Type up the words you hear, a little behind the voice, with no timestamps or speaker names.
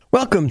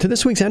Welcome to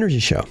this week's Energy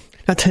Show.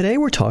 Now, today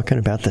we're talking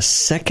about the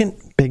second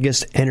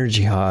biggest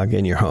energy hog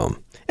in your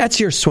home. That's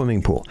your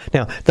swimming pool.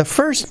 Now, the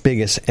first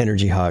biggest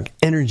energy hog,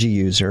 energy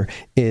user,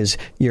 is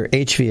your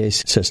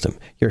HVAC system,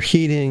 your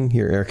heating,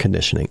 your air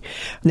conditioning.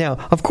 Now,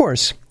 of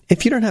course,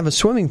 if you don't have a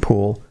swimming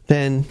pool,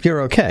 then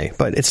you're okay.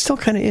 But it's still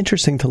kind of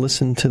interesting to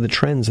listen to the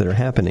trends that are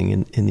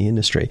happening in the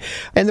industry.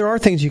 And there are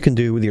things you can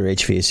do with your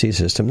HVAC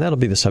system. That'll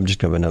be the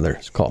subject of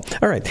another call.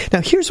 All right.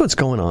 Now, here's what's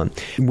going on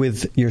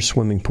with your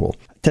swimming pool.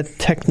 The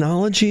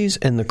technologies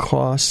and the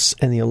costs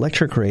and the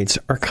electric rates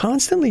are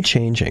constantly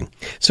changing.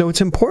 So it's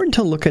important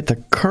to look at the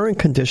current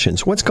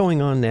conditions, what's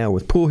going on now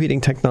with pool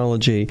heating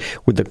technology,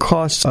 with the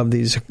costs of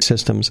these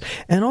systems,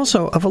 and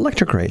also of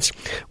electric rates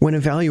when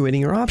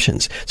evaluating your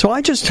options. So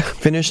I just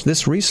finished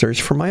this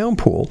research for my own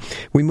pool.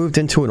 We moved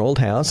into an old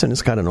house, and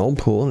it's got an old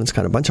pool, and it's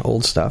got a bunch of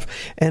old stuff.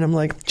 And I'm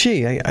like,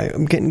 gee,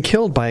 I'm getting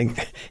killed by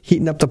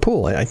heating up the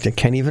pool. I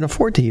can't even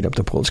afford to heat up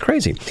the pool. It's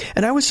crazy.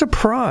 And I was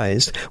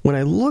surprised when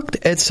I looked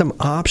at some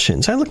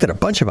options. I looked at a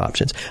bunch of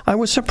options. I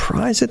was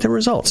surprised at the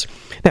results.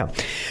 Now,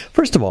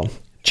 first of all,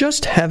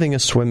 just having a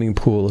swimming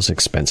pool is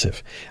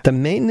expensive. The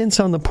maintenance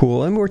on the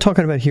pool, and we're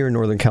talking about here in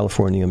Northern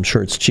California, I'm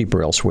sure it's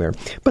cheaper elsewhere,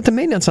 but the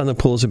maintenance on the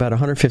pool is about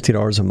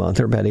 $150 a month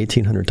or about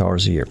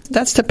 $1,800 a year.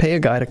 That's to pay a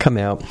guy to come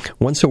out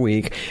once a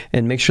week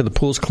and make sure the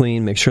pool's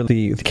clean, make sure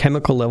the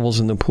chemical levels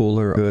in the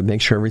pool are good,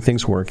 make sure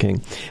everything's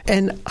working.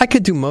 And I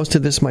could do most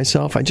of this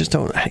myself. I just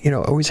don't,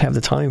 always have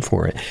the time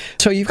for it.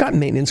 So you've got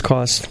maintenance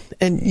costs,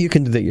 and you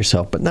can do that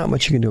yourself, but not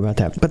much you can do about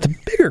that. But the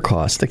bigger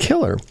cost, the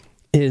killer,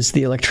 is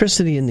the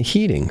electricity and the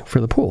heating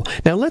for the pool.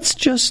 Now, let's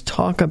just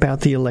talk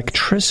about the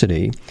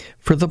electricity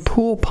for the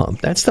pool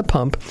pump. That's the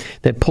pump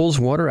that pulls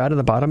water out of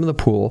the bottom of the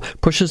pool,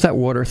 pushes that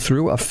water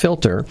through a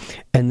filter,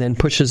 and then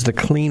pushes the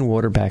clean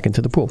water back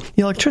into the pool.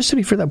 The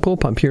electricity for that pool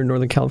pump here in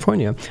Northern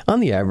California, on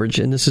the average,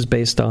 and this is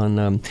based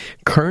on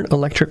current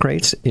electric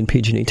rates in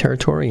PG&E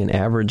territory and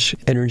average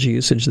energy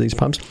usage of these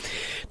pumps,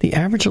 the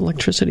average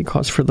electricity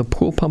cost for the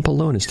pool pump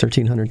alone is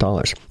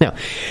 $1,300. Now,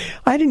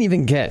 I didn't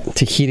even get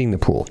to heating the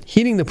pool.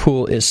 Heating the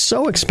pool is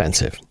so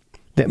expensive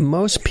that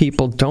most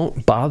people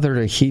don't bother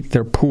to heat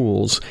their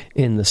pools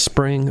in the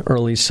spring,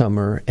 early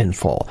summer, and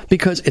fall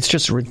because it's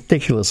just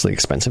ridiculously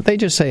expensive. They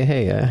just say,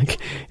 hey,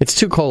 it's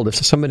too cold. If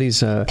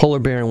somebody's a polar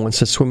bear and wants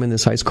to swim in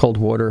this ice cold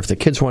water, if the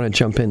kids want to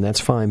jump in,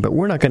 that's fine, but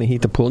we're not going to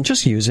heat the pool.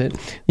 Just use it.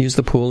 Use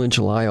the pool in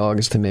July,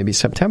 August, and maybe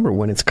September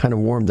when it's kind of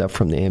warmed up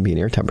from the ambient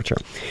air temperature.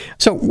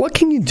 So what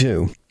can you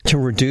do to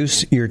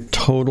reduce your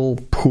total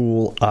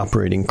pool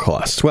operating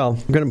costs? Well,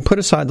 I'm going to put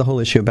aside the whole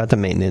issue about the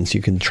maintenance.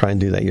 You can try and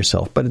do that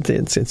yourself, but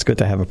it's good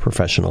to have a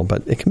professional,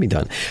 but it can be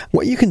done.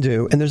 What you can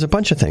do, and there's a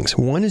bunch of things.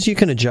 One is you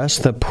can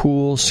adjust the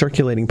pool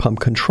circulating pump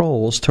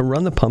controls to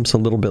run the pumps a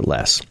little bit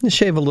less, and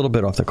shave a little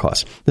bit off the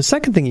cost. The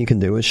second thing you can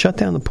do is shut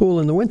down the pool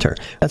in the winter.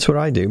 That's what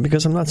I do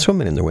because I'm not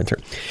swimming in the winter.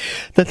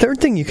 The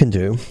third thing you can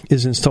do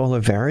is install a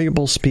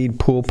variable speed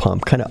pool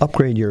pump, kind of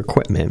upgrade your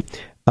equipment.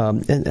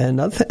 And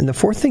the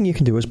fourth thing you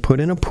can do is put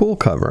in a pool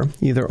cover,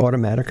 either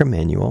automatic or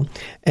manual.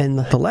 And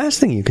the last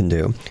thing you can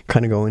do,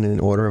 kind of going in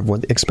order of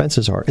what the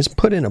expenses are, is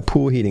put in a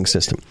pool heating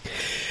system.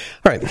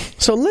 All right,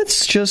 so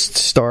let's just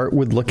start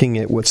with looking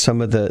at what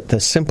some of the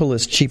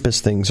simplest,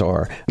 cheapest things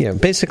are.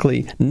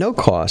 Basically, no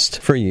cost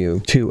for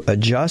you to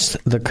adjust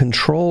the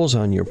controls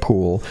on your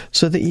pool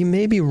so that you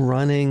may be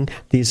running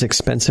these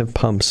expensive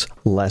pumps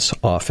less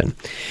often.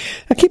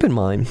 Now, keep in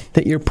mind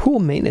that your pool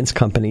maintenance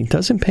company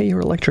doesn't pay your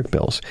electric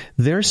bills.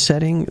 They're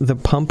setting the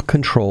pump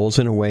controls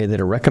in a way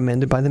that are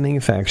recommended by the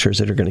manufacturers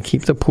that are going to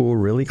keep the pool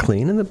really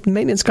clean, and the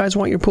maintenance guys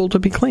want your pool to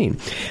be clean.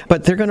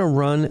 But they're going to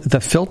run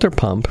the filter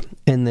pump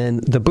and then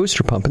the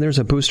booster pump. And there's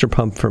a booster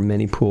pump for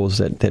many pools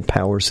that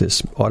powers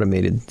this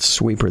automated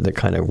sweeper that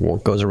kind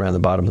of goes around the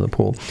bottom of the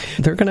pool.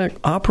 They're going to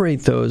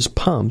operate those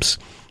pumps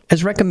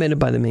as recommended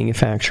by the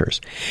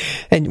manufacturers.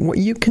 And what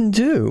you can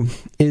do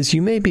is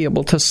you may be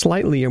able to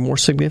slightly or more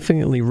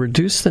significantly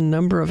reduce the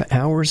number of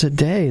hours a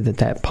day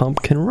that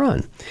pump can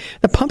run.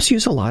 The pumps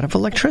use a lot of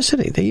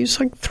electricity. They use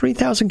like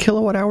 3,000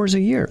 kilowatt hours a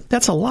year.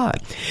 That's a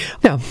lot.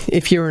 Now,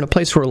 if you're in a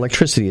place where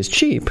electricity is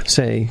cheap,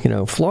 say,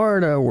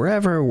 Florida,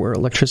 wherever, where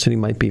electricity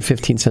might be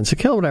 15 cents a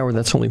kilowatt hour,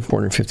 that's only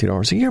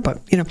 $450 a year.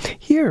 But,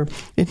 here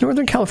in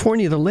Northern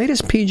California, the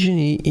latest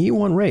PG&E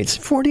E1 rates,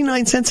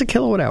 49 cents a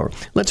kilowatt hour.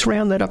 Let's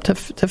round that up to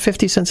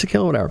 50 cents a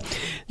kilowatt hour.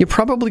 You're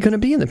probably going to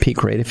be in the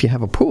peak rate if you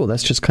have a pool.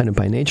 That's just kind of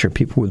by nature.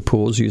 People with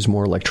pools use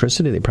more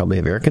electricity. They probably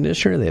have air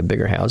conditioner. They have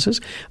bigger houses.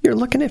 You're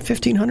looking at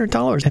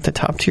 $1,500 at the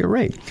top tier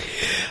rate.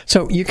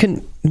 So you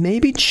can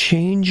maybe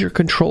change your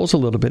controls a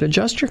little bit,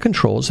 adjust your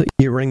controls that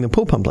you're running the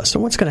pool pump less.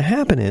 So what's going to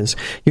happen is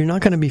you're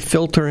not going to be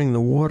filtering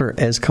the water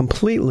as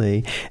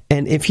completely.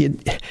 And if you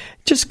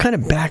just kind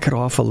of back it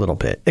off a little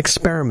bit,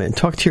 experiment,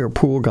 talk to your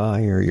pool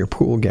guy or your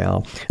pool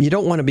gal. You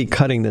don't want to be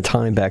cutting the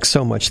time back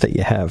so much that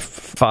you have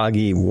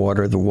foggy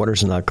water, the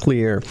water's not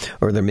clear,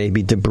 or there may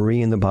be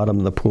debris in the bottom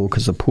of the pool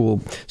because the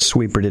pool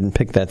sweeper didn't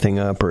pick that thing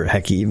up, or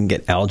heck, you even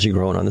get algae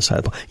growing on the side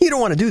of the pool. You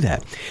don't want to do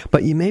that.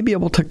 But you may be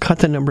able to cut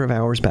the number of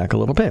hours back a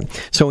little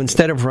bit. So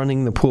instead of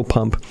running the pool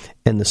pump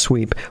and the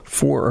sweep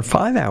 4 or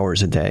 5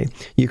 hours a day,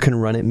 you can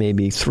run it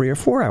maybe 3 or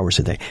 4 hours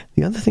a day.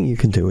 The other thing you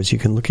can do is you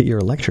can look at your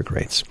electric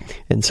rates.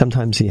 And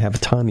sometimes you have a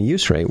time of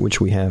use rate, which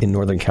we have in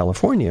Northern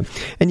California,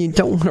 and you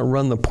don't want to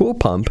run the pool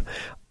pump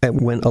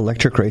when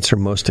electric rates are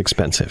most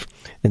expensive.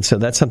 And so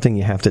that's something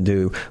you have to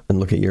do and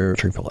look at your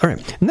electric bill. All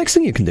right. Next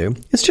thing you can do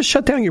is just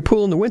shut down your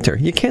pool in the winter.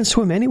 You can't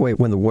swim anyway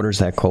when the water's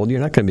that cold. You're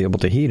not going to be able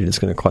to heat it. It's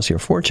going to cost you a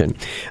fortune.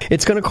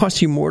 It's going to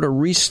cost you more to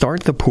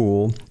restart the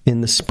pool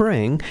in the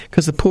spring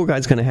because the pool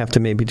guy's going to have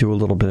to maybe do a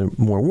little bit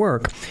more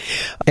work.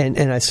 And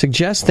I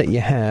suggest that you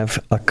have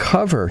a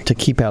cover to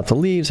keep out the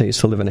leaves. I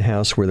used to live in a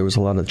house where there was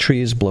a lot of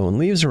trees blowing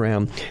leaves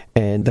around,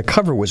 and the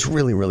cover was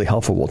really, really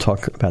helpful. We'll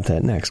talk about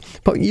that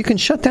next. But you can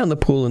shut down the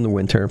pool in the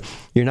winter.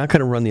 You're not going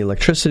to run the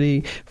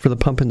electricity for the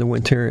pump in the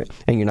winter,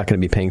 and you're not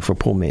going to be paying for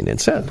pool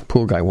maintenance. The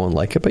pool guy won't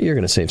like it, but you're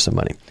going to save some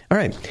money. All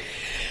right.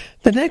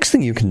 The next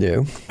thing you can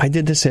do, I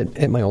did this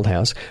at my old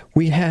house,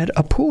 we had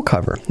a pool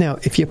cover. Now,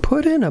 if you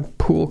put in a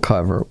pool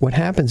cover, what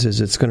happens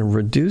is it's going to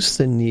reduce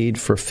the need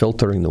for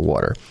filtering the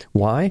water.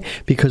 Why?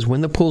 Because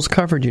when the pool's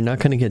covered, you're not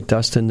going to get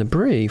dust and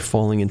debris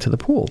falling into the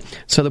pool.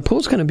 So the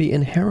pool's going to be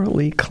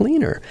inherently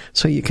cleaner.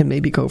 So you can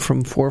maybe go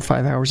from 4 or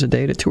 5 hours a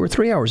day to 2 or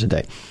 3 hours a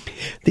day.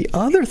 The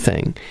other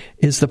thing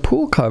is the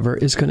pool cover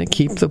is going to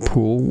keep the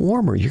pool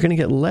warmer. You're going to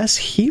get less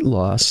heat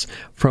loss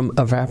from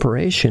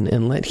evaporation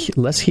and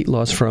less heat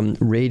loss from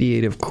radiative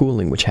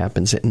cooling, which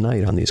happens at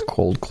night on these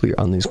cool,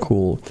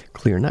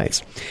 clear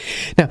nights.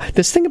 Now,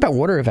 this thing about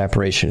water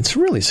evaporation, it's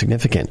really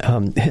significant.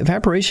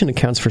 Evaporation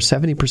accounts for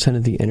 70%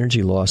 of the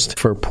energy lost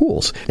for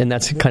pools, and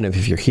that's kind of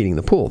if you're heating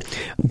the pool.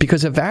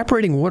 Because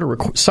evaporating water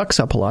sucks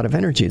up a lot of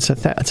energy. It's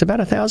about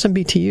 1,000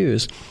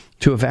 BTUs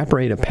to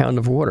evaporate a pound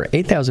of water,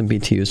 8,000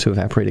 BTUs to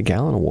evaporate a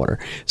gallon of water.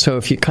 So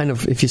if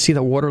you see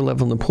the water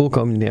level in the pool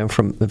going down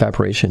from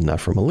evaporation,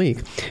 not from a leak,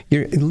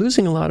 you're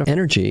losing a lot of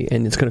energy,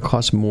 and it's going to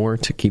cost more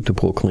to keep the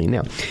pool clean.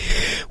 Now,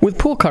 with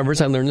pool covers,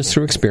 I learned this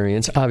through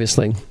experience,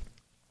 obviously.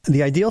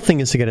 The ideal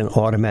thing is to get an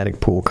automatic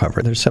pool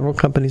cover. There's several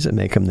companies that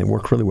make them. They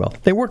work really well.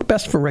 They work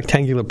best for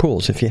rectangular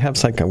pools. If you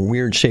have like a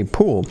weird shaped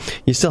pool,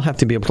 you still have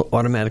to be able to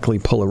automatically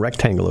pull a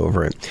rectangle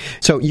over it.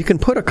 So you can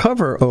put a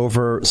cover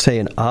over, say,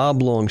 an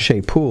oblong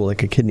shaped pool,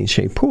 like a kidney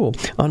shaped pool.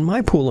 On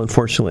my pool,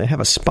 unfortunately, I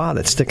have a spot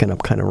that's sticking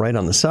up kind of right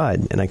on the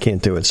side, and I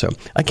can't do it. So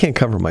I can't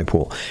cover my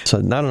pool.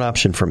 So not an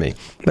option for me.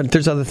 But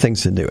there's other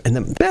things to do. And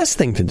the best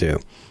thing to do,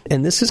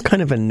 and this is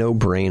kind of a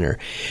no-brainer,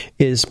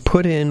 is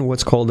put in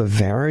what's called a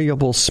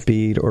variable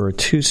speed or a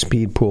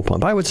 2-speed pool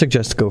pump. I would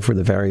suggest to go for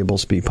the variable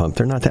speed pump.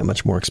 They're not that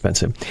much more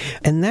expensive.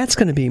 And that's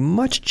going to be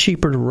much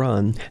cheaper to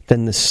run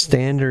than the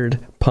standard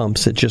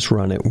pumps that just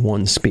run at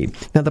 1 speed.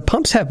 Now, the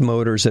pumps have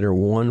motors that are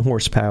 1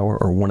 horsepower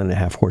or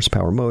 1.5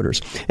 horsepower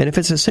motors. And if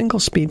it's a single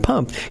speed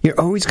pump, you're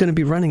always going to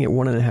be running at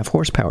 1.5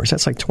 horsepower.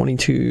 That's like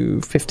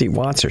 2250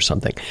 watts or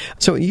something.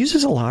 So it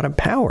uses a lot of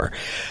power.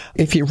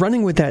 If you're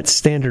running with that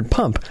standard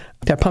pump,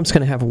 that pump's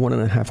going to have a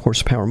 1.5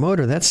 horsepower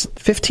motor. That's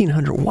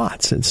 1,500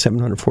 watts and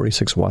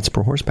 746 watts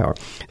per horsepower.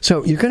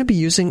 So you're going to be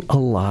using a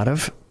lot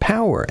of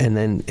power, and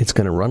then it's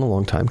going to run a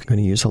long time. You're going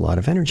to use a lot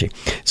of energy.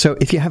 So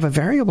if you have a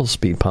variable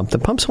speed pump, the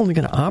pump's only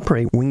going to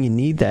operate when you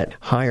need that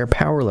higher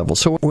power level.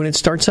 So when it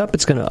starts up,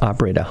 it's going to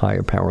operate at a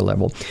higher power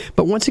level.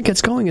 But once it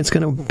gets going, it's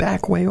going to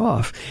back way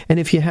off. And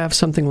if you have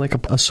something like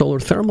a solar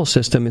thermal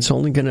system, it's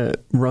only going to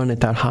run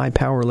at that high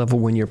power level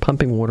when you're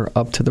pumping water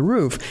up to the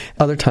roof.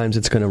 Other times,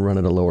 it's going to run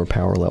at a lower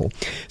power level.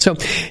 So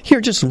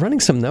here, just running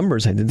some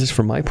numbers, I did this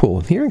for my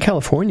pool. Here in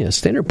California, a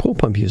standard pool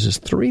pump uses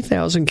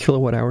 3,000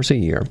 kilowatt hours a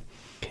year.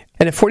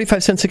 And at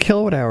 45 cents a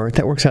kilowatt hour,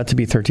 that works out to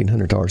be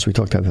 $1,300. We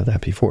talked about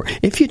that before.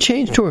 If you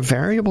change to a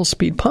variable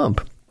speed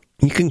pump,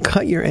 you can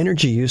cut your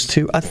energy use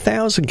to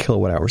 1,000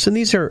 kilowatt hours. And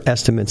these are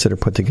estimates that are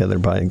put together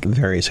by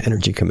various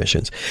energy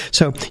commissions.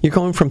 So you're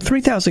going from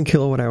 3,000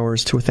 kilowatt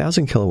hours to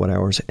 1,000 kilowatt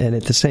hours, and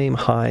at the same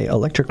high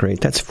electric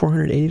rate, that's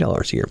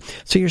 $480 a year.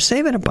 So you're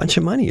saving a bunch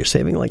of money. You're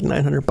saving like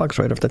 $900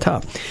 right off the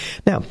top.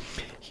 Now,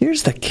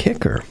 here's the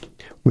kicker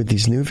with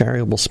these new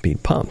variable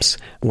speed pumps.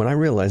 When I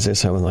realized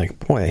this, I was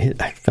like, boy,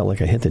 I felt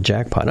like I hit the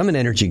jackpot. I'm an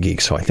energy geek,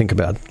 so I think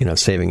about,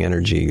 saving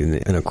energy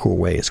in a cool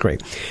way. It's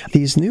great.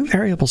 These new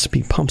variable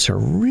speed pumps are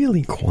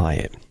really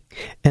quiet.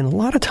 And a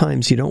lot of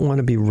times you don't want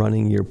to be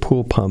running your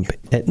pool pump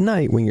at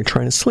night when you're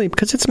trying to sleep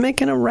because it's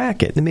making a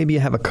racket. And maybe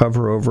you have a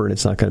cover over it.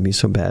 It's not going to be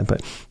so bad.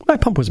 But my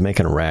pump was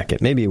making a racket.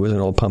 Maybe it was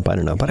an old pump. I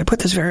don't know. But I put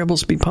this variable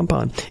speed pump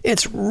on.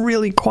 It's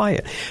really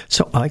quiet.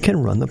 So I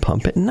can run the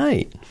pump at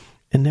night.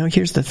 And now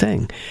here's the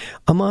thing.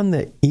 I'm on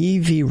the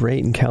EV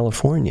rate in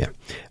California.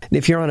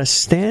 If you're on a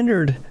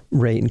standard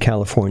rate in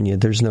California,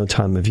 there's no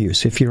time of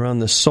use. If you're on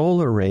the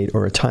solar rate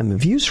or a time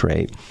of use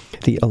rate,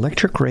 the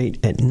electric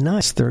rate at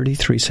night is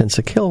 33 cents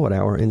a kilowatt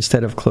hour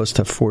instead of close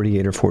to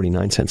 48 or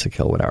 49 cents a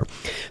kilowatt hour.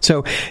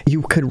 So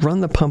you could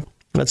run the pump,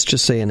 let's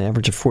just say an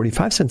average of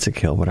 45 cents a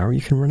kilowatt hour.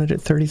 You can run it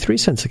at 33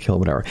 cents a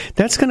kilowatt hour.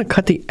 That's going to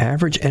cut the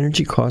average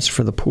energy cost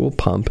for the pool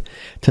pump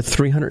to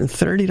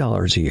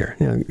 $330 a year.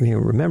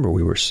 Remember,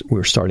 we were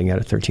starting out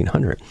at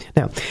 $1,300.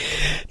 Now,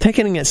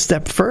 taking it a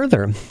step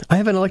further, I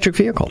have an electric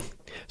vehicle.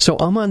 So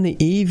I'm on the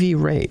EV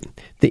rate.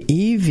 The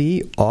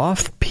EV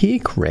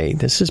off-peak rate,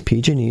 this is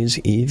PG&E's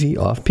EV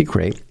off-peak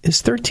rate,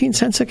 is 13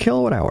 cents a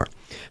kilowatt hour.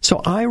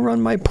 So I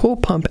run my pool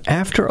pump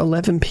after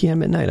 11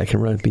 p.m. at night. I can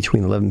run it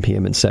between 11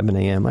 p.m. and 7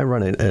 a.m. I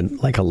run it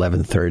at like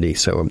 11:30,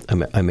 so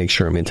I make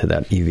sure I'm into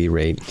that EV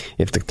rate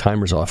if the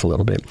timer's off a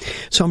little bit.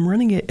 So I'm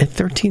running it at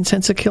 13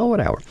 cents a kilowatt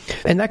hour.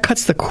 And that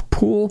cuts the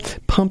pool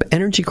pump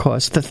energy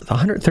cost to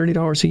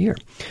 $130 a year.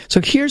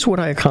 So here's what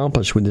I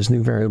accomplished with this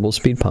new variable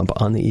speed pump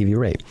on the EV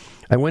rate.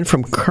 I went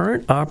from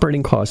current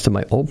operating cost of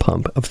my old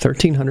pump of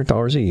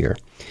 $1,300 a year.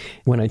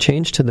 When I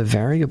changed to the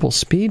variable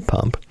speed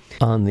pump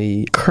on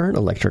the current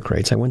electric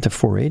rates, I went to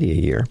 $480 a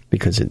year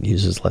because it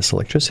uses less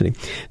electricity.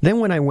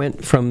 Then when I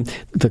went from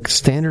the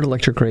standard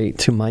electric rate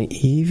to my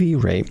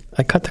EV rate,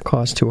 I cut the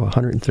cost to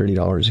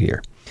 $130 a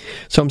year.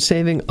 So I'm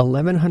saving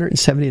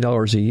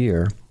 $1,170 a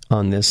year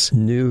on this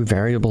new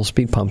variable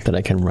speed pump that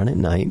I can run at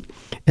night.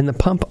 And the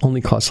pump only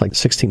costs like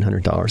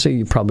 $1,600, so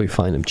you probably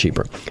find them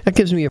cheaper. That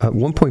gives me a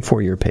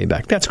 1.4 year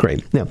payback. That's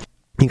great. Now,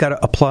 you got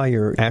to apply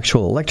your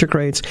actual electric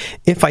rates.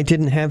 If I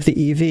didn't have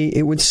the EV,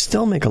 it would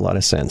still make a lot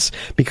of sense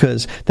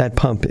because that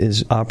pump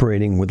is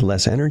operating with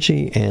less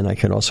energy, and I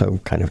could also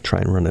kind of try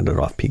and run it at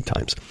off-peak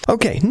times.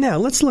 Okay, now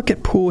let's look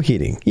at pool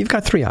heating. You've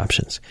got three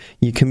options.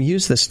 You can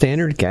use the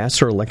standard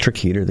gas or electric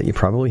heater that you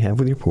probably have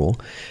with your pool.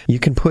 You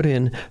can put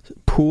in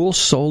pool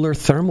solar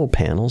thermal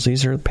panels.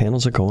 These are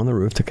panels that go on the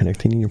roof to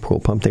connect into your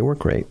pool pump. They work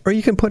great. Or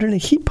you can put in a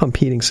heat pump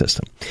heating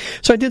system.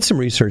 So I did some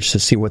research to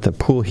see what the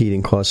pool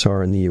heating costs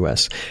are in the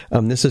U.S.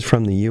 This is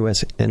from the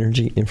U.S.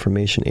 Energy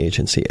Information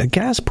Agency. A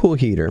gas pool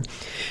heater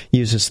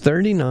uses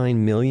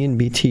 39 million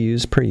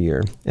BTUs per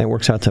year. And it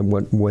works out to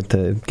what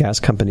the gas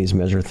companies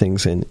measure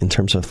things in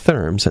terms of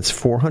therms. That's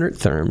 400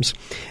 therms.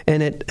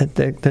 And at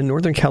the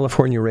Northern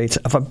California rates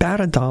of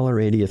about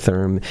 $1.80 a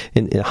therm.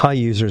 And high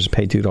users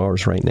pay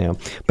 $2 right now.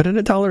 But at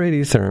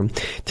 $1.80 a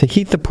therm, to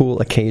heat the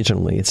pool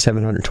occasionally, it's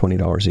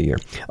 $720 a year.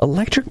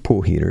 Electric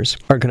pool heaters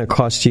are going to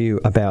cost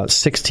you about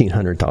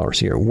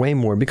 $1,600 a year, way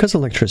more because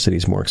electricity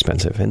is more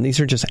expensive. And these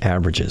are just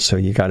averages, so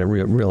you got to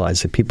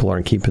realize that people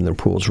aren't keeping their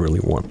pools really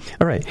warm.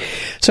 All right,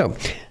 so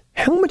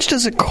how much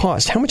does it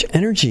cost? How much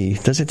energy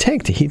does it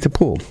take to heat the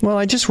pool? Well,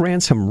 I just ran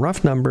some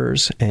rough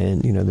numbers,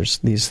 and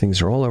these things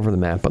are all over the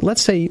map. But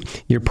let's say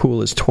your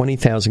pool is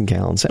 20,000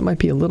 gallons. That might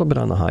be a little bit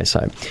on the high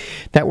side.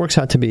 That works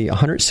out to be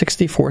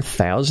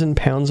 164,000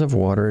 pounds of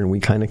water, and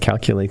we kind of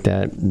calculate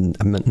that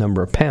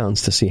number of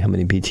pounds to see how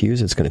many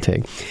BTUs it's going to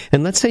take.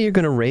 And let's say you're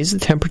going to raise the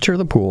temperature of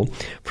the pool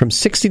from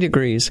 60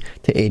 degrees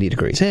to 80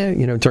 degrees.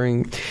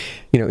 During,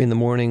 in the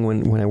morning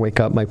when I wake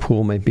up, my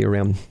pool might be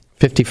around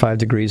 55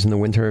 degrees in the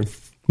winter.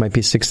 Might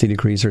be 60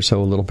 degrees or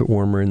so, a little bit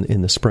warmer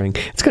in the spring.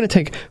 It's going to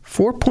take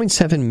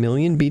 4.7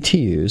 million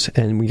BTUs,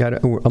 and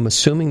I'm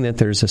assuming that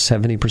there's a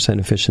 70%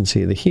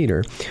 efficiency of the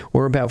heater,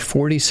 or about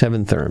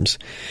 47 therms.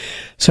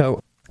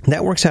 So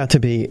that works out to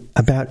be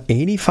about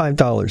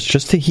 $85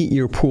 just to heat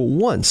your pool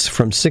once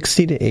from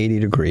 60 to 80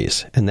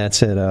 degrees, and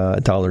that's at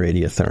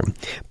 $1.80 a therm.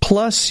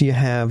 Plus, you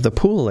have the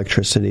pool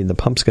electricity. The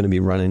pump's going to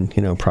be running,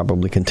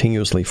 probably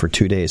continuously for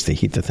 2 days to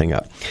heat the thing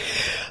up.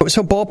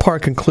 So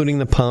ballpark, including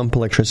the pump,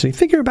 electricity,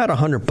 figure about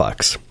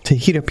 $100 to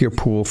heat up your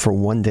pool for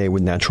 1 day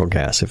with natural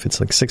gas. If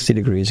it's like 60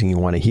 degrees and you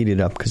want to heat it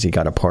up because you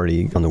got a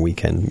party on the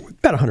weekend,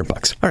 about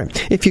 $100. All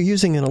right. If you're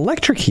using an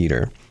electric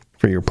heater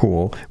for your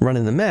pool,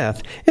 running the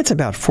math, it's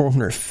about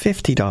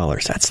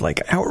 $450. That's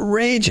like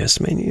outrageous.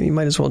 I mean, you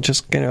might as well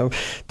just, tell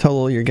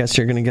all your guests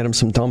you're going to get them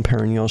some Dom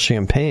Perignon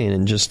champagne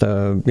and just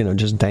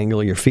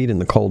dangle your feet in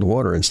the cold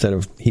water instead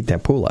of heat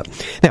that pool up.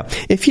 Now,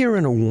 if you're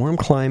in a warm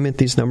climate,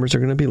 these numbers are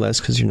going to be less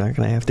because you're not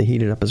going to have to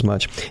heat it up as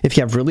much. If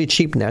you have really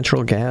cheap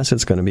natural gas,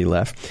 it's going to be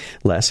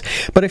less.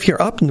 But if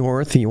you're up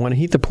north and you want to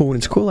heat the pool when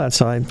it's cool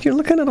outside, you're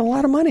looking at a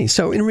lot of money.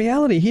 So in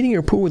reality, heating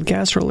your pool with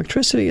gas or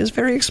electricity is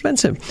very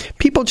expensive.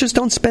 People just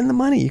don't spend the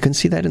money. You can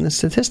see that in the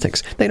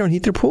statistics. They don't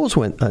heat their pools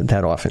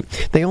that often.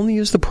 They only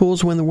use the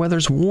pools when the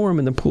weather's warm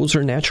and the pools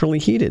are naturally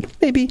heated,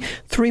 maybe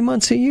 3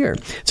 months a year.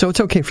 So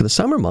it's okay for the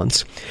summer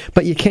months,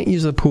 but you can't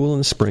use the pool in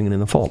the spring and in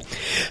the fall.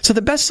 So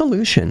the best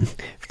solution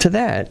to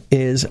that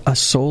is a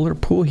solar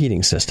pool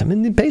heating system.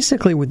 And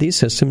basically with these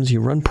systems, you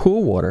run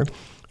pool water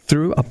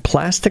through a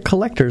plastic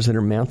collectors that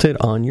are mounted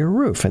on your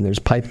roof. And there's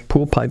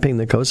pool piping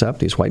that goes up,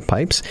 these white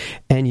pipes,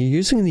 and you're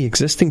using the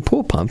existing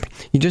pool pump.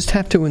 You just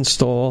have to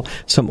install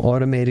some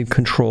automated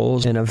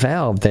controls and a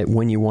valve that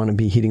when you want to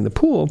be heating the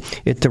pool,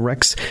 it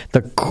directs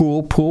the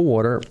cool pool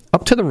water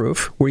up to the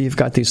roof where you've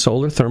got these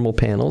solar thermal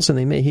panels, and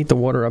they may heat the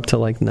water up to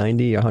like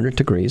 90, 100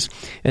 degrees,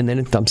 and then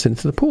it dumps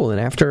into the pool. And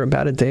after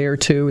about a day or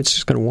two, it's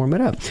just going to warm it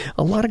up.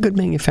 A lot of good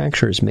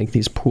manufacturers make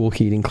these pool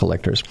heating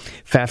collectors.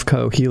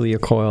 Fafco,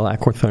 Heliocoil,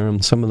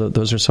 Aquatherm,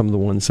 those are some of the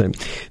ones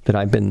that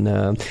I've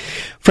been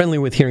friendly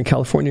with here in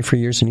California for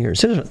years and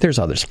years. There's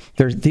others.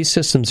 These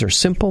systems are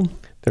simple,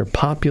 they're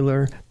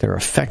popular, they're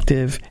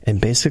effective, and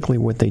basically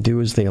what they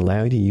do is they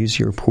allow you to use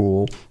your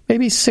pool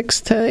maybe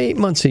 6 to 8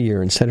 months a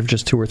year instead of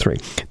just 2 or 3.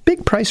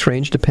 Big price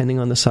range depending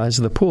on the size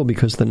of the pool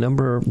because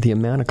the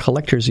amount of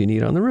collectors you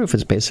need on the roof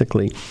is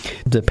basically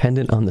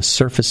dependent on the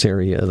surface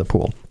area of the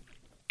pool.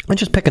 And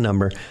just pick a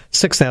number,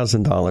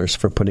 $6,000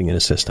 for putting in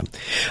a system.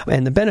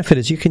 And the benefit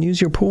is you can use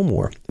your pool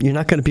more. You're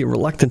not going to be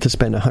reluctant to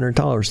spend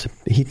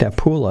 $100 to heat that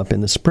pool up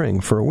in the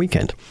spring for a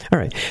weekend. All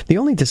right. The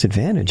only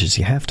disadvantage is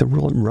you have to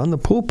run the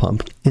pool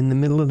pump in the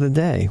middle of the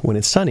day when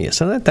it's sunniest.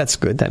 So that's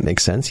good. That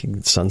makes sense.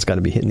 The sun's got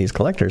to be hitting these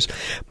collectors.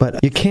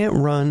 But you can't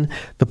run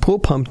the pool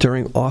pump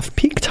during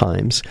off-peak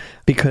times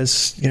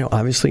because,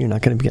 obviously you're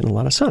not going to be getting a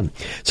lot of sun.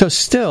 So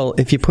still,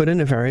 if you put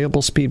in a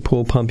variable speed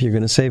pool pump, you're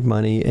going to save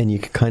money and you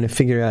can kind of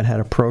figure out how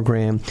to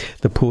program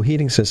the pool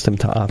heating system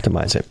to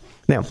optimize it.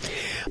 Now,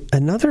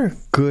 another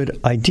good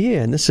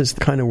idea, and this is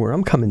kind of where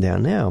I'm coming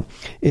down now,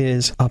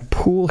 is a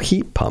pool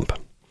heat pump.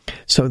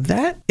 So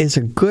that is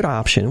a good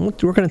option.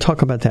 We're going to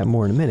talk about that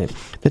more in a minute.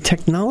 The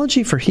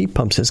technology for heat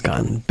pumps has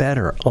gotten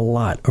better a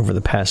lot over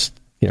the past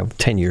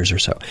 10 years or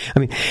so. I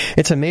mean,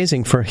 it's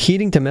amazing for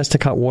heating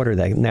domestic hot water,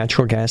 that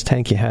natural gas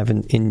tank you have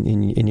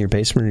in your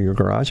basement or your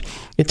garage.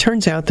 It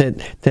turns out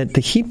that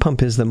the heat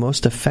pump is the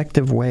most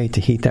effective way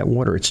to heat that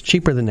water. It's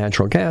cheaper than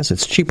natural gas.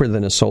 It's cheaper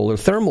than a solar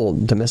thermal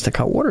domestic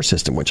hot water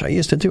system, which I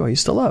used to do. I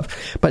used to love.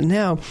 But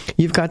now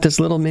you've got this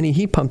little mini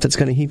heat pump that's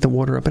going to heat the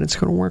water up and it's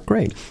going to work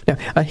great. Now,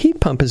 a heat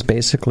pump is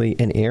basically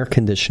an air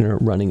conditioner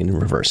running in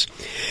reverse.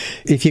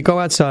 If you go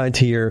outside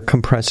to your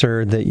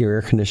compressor that your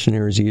air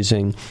conditioner is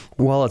using,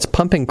 while it's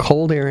pumping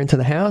cold air into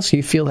the house,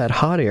 you feel that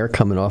hot air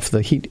coming off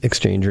the heat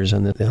exchangers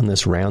on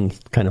this round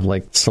kind of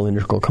like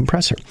cylindrical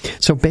compressor.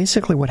 So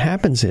basically what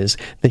happens is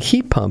the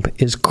heat pump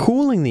is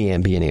cooling the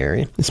ambient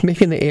air. It's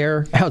making the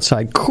air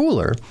outside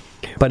cooler,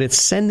 but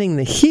it's sending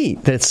the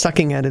heat that it's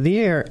sucking out of the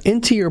air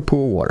into your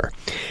pool water.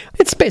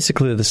 It's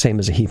basically the same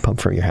as a heat pump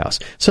for your house.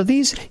 So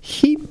these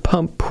heat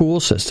pump pool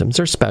systems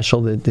are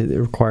special. It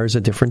requires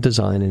a different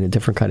design and a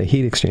different kind of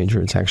heat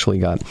exchanger. It's actually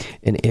got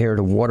an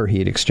air-to-water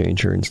heat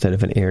exchanger instead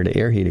of an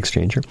air-to-air heat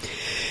exchanger.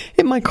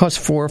 It might cost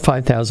 $4,000 or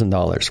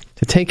 $5,000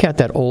 to take out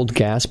that old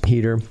gas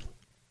heater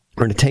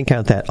or to take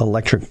out that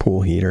electric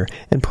pool heater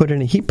and put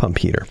in a heat pump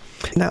heater.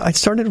 Now, I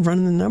started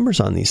running the numbers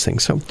on these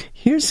things. So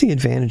here's the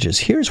advantages.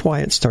 Here's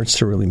why it starts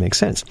to really make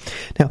sense.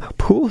 Now,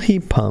 pool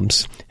heat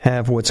pumps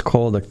have what's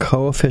called a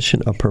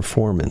coefficient of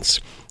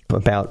performance of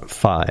about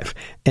 5.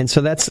 And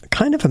so that's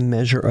kind of a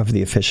measure of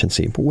the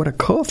efficiency. But what a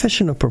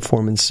coefficient of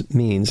performance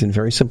means in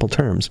very simple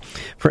terms,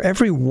 for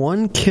every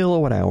 1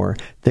 kilowatt hour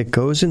that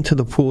goes into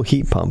the pool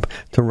heat pump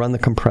to run the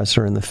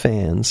compressor and the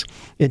fans,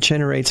 it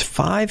generates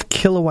 5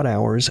 kilowatt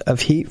hours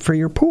of heat for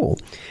your pool.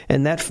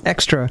 And that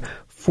extra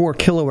 4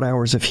 kilowatt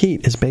hours of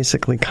heat is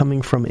basically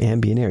coming from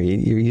ambient air.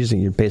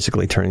 You're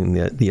basically turning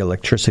the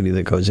electricity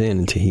that goes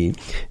in into heat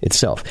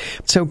itself.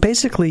 So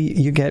basically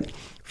you get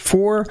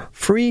 4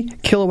 free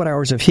kilowatt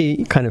hours of heat.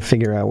 You kind of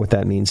figure out what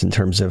that means in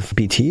terms of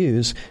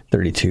BTUs,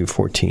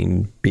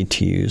 14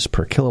 BTUs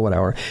per kilowatt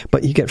hour,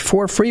 but you get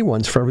 4 free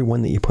ones for every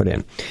one that you put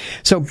in.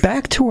 So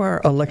back to our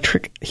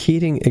electric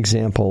heating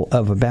example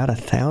of about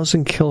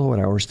 1,000 kilowatt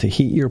hours to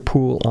heat your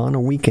pool on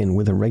a weekend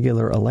with a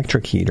regular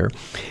electric heater.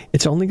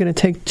 It's only going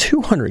to take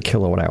 200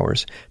 kilowatt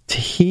hours to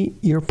heat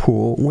your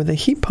pool with a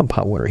heat pump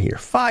hot water heater.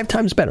 5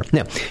 times better.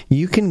 Now,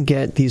 you can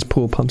get these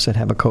pool pumps that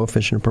have a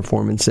coefficient of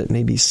performance at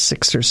maybe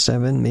 6 or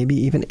 7, maybe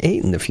even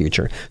 8 in the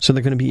future. So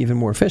they're going to be even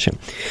more efficient.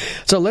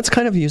 So let's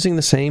kind of using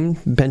the same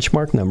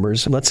benchmark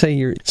numbers. Let's say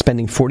you're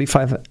spending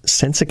 45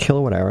 cents a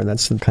kilowatt hour.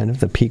 That's kind of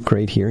the peak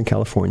rate here in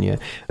California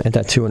at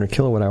that 200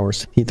 kilowatt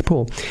hours to heat the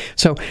pool.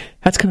 So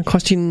that's going to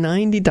cost you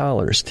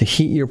 $90 to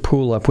heat your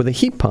pool up with a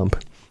heat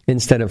pump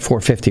instead of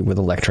 $450 with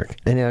electric.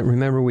 And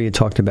remember we had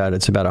talked about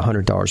it's about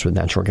 $100 with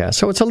natural gas.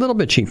 So it's a little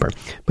bit cheaper.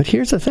 But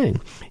here's the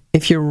thing.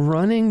 If you're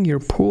running your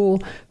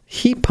pool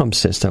heat pump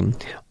system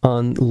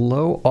on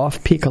low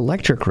off-peak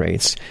electric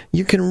rates,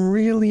 you can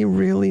really,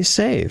 really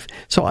save.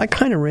 So I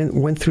kind of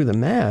went through the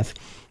math.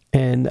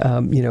 And,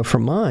 for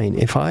mine,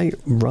 if I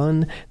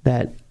run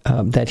that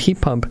heat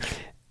pump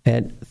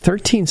at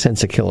 13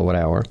 cents a kilowatt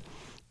hour,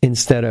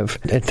 instead of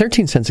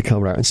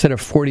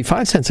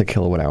 45 cents a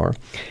kilowatt hour,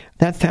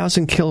 that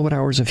 1,000 kilowatt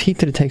hours of heat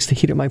that it takes to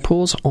heat up my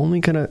pool is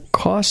only going to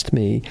cost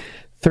me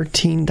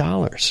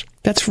 $13.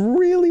 That's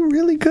really,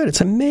 really good.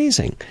 It's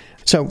amazing.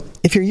 So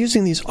if you're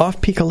using these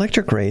off-peak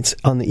electric rates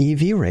on the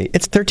EV rate,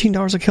 it's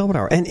 $13 a kilowatt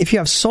hour. And if you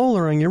have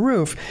solar on your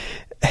roof,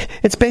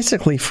 it's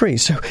basically free.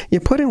 So you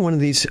put in one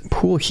of these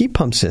pool heat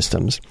pump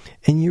systems,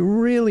 and you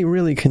really,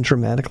 really can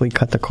dramatically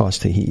cut the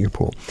cost to heat your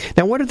pool.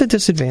 Now, what are the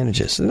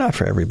disadvantages? They're not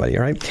for everybody,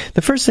 all right?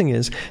 The first thing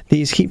is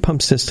these heat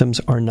pump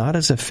systems are not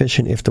as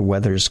efficient if the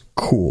weather's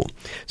cool.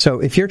 So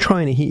if you're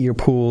trying to heat your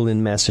pool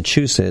in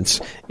Massachusetts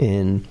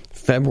in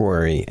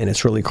February and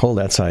it's really cold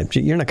outside,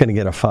 you're not going to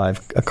get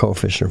a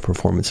coefficient of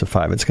performance of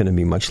 5. It's going to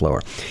be much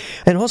lower.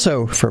 And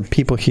also for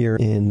people here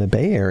in the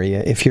Bay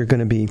Area, if you're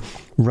going to be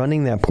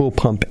running that pool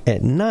pump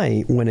at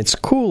night when it's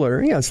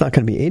cooler, it's not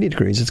going to be 80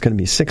 degrees. It's going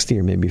to be 60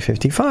 or maybe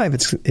 55.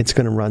 It's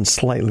going to run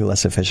slightly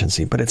less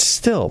efficiency, but it's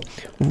still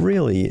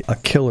really a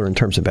killer in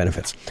terms of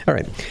benefits. All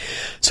right.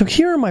 So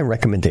here are my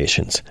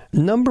recommendations.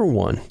 Number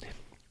 1,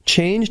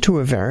 change to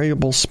a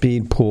variable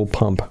speed pool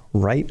pump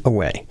right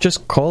away.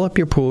 Just call up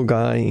your pool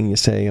guy and you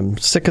say, I'm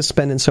sick of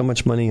spending so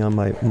much money on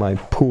my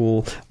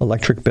pool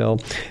electric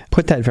bill.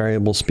 Put that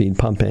variable speed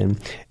pump in,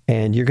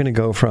 and you're going to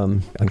go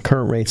from, on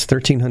current rates,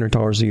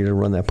 $1,300 a year to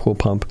run that pool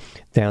pump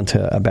down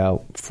to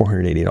about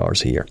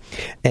 $480 a year.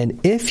 And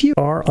if you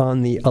are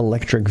on the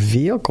electric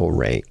vehicle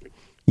rate,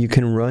 you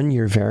can run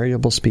your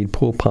variable speed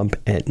pool pump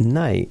at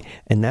night,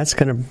 and that's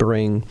going to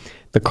bring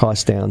the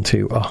cost down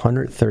to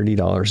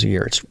 $130 a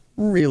year. It's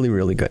really,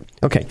 really good.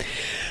 Okay.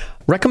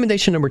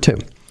 Recommendation number 2.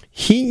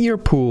 Heat your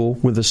pool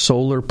with a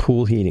solar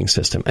pool heating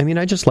system. I mean,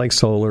 I just like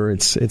solar.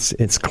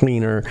 It's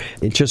cleaner.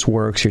 It just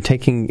works. You're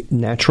taking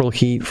natural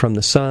heat from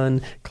the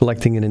sun,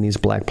 collecting it in these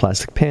black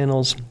plastic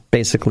panels,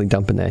 basically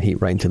dumping that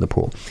heat right into the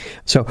pool.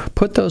 So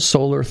put those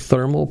solar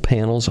thermal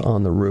panels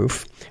on the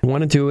roof. You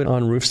want to do it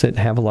on roofs that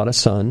have a lot of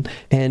sun,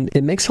 and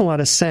it makes a lot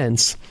of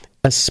sense,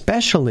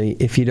 especially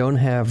if you don't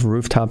have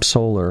rooftop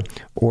solar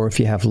or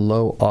if you have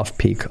low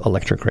off-peak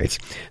electric rates.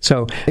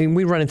 So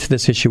we run into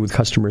this issue with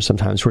customers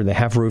sometimes where they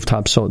have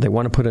rooftop solar. They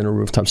want to put in a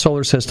rooftop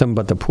solar system,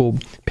 but the pool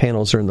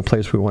panels are in the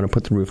place we want to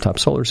put the rooftop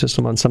solar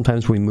system on.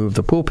 Sometimes we move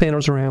the pool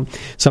panels around.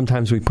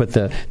 Sometimes we put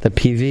the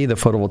PV, the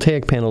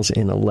photovoltaic panels,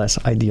 in a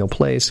less ideal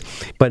place.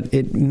 But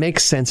it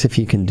makes sense if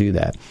you can do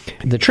that.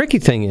 The tricky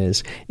thing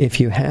is, if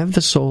you have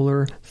the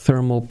solar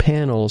thermal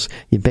panels,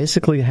 you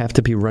basically have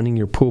to be running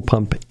your pool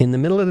pump in the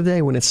middle of the day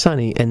when it's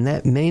sunny, and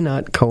that may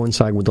not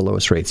coincide with the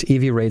lowest rates.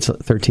 EV rates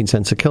 13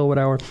 cents a kilowatt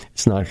hour.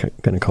 It's not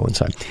going to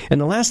coincide. And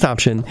the last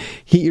option,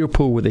 heat your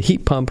pool with a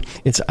heat pump.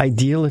 It's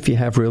ideal if you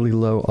have really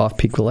low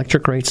off-peak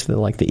electric rates,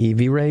 like the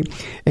EV rate.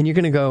 And you're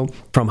going to go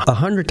from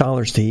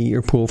 $100 to heat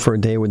your pool for a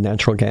day with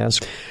natural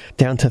gas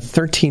down to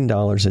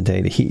 $13 a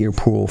day to heat your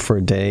pool for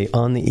a day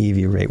on the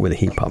EV rate with a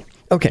heat pump.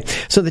 Okay,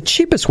 so the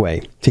cheapest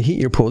way to heat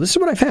your pool, this is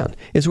what I found,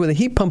 is with a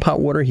heat pump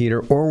hot water heater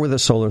or with a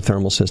solar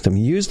thermal system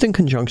used in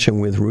conjunction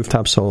with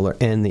rooftop solar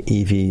and the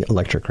EV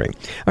electric rate.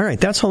 All right,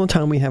 that's all the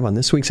time we have on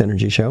this week's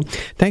Energy Show.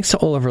 Thanks to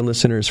all of our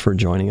listeners for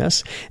joining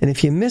us. And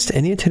if you missed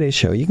any of today's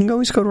show, you can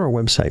always go to our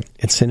website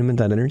at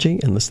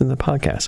cinnamon.energy and listen to the podcast.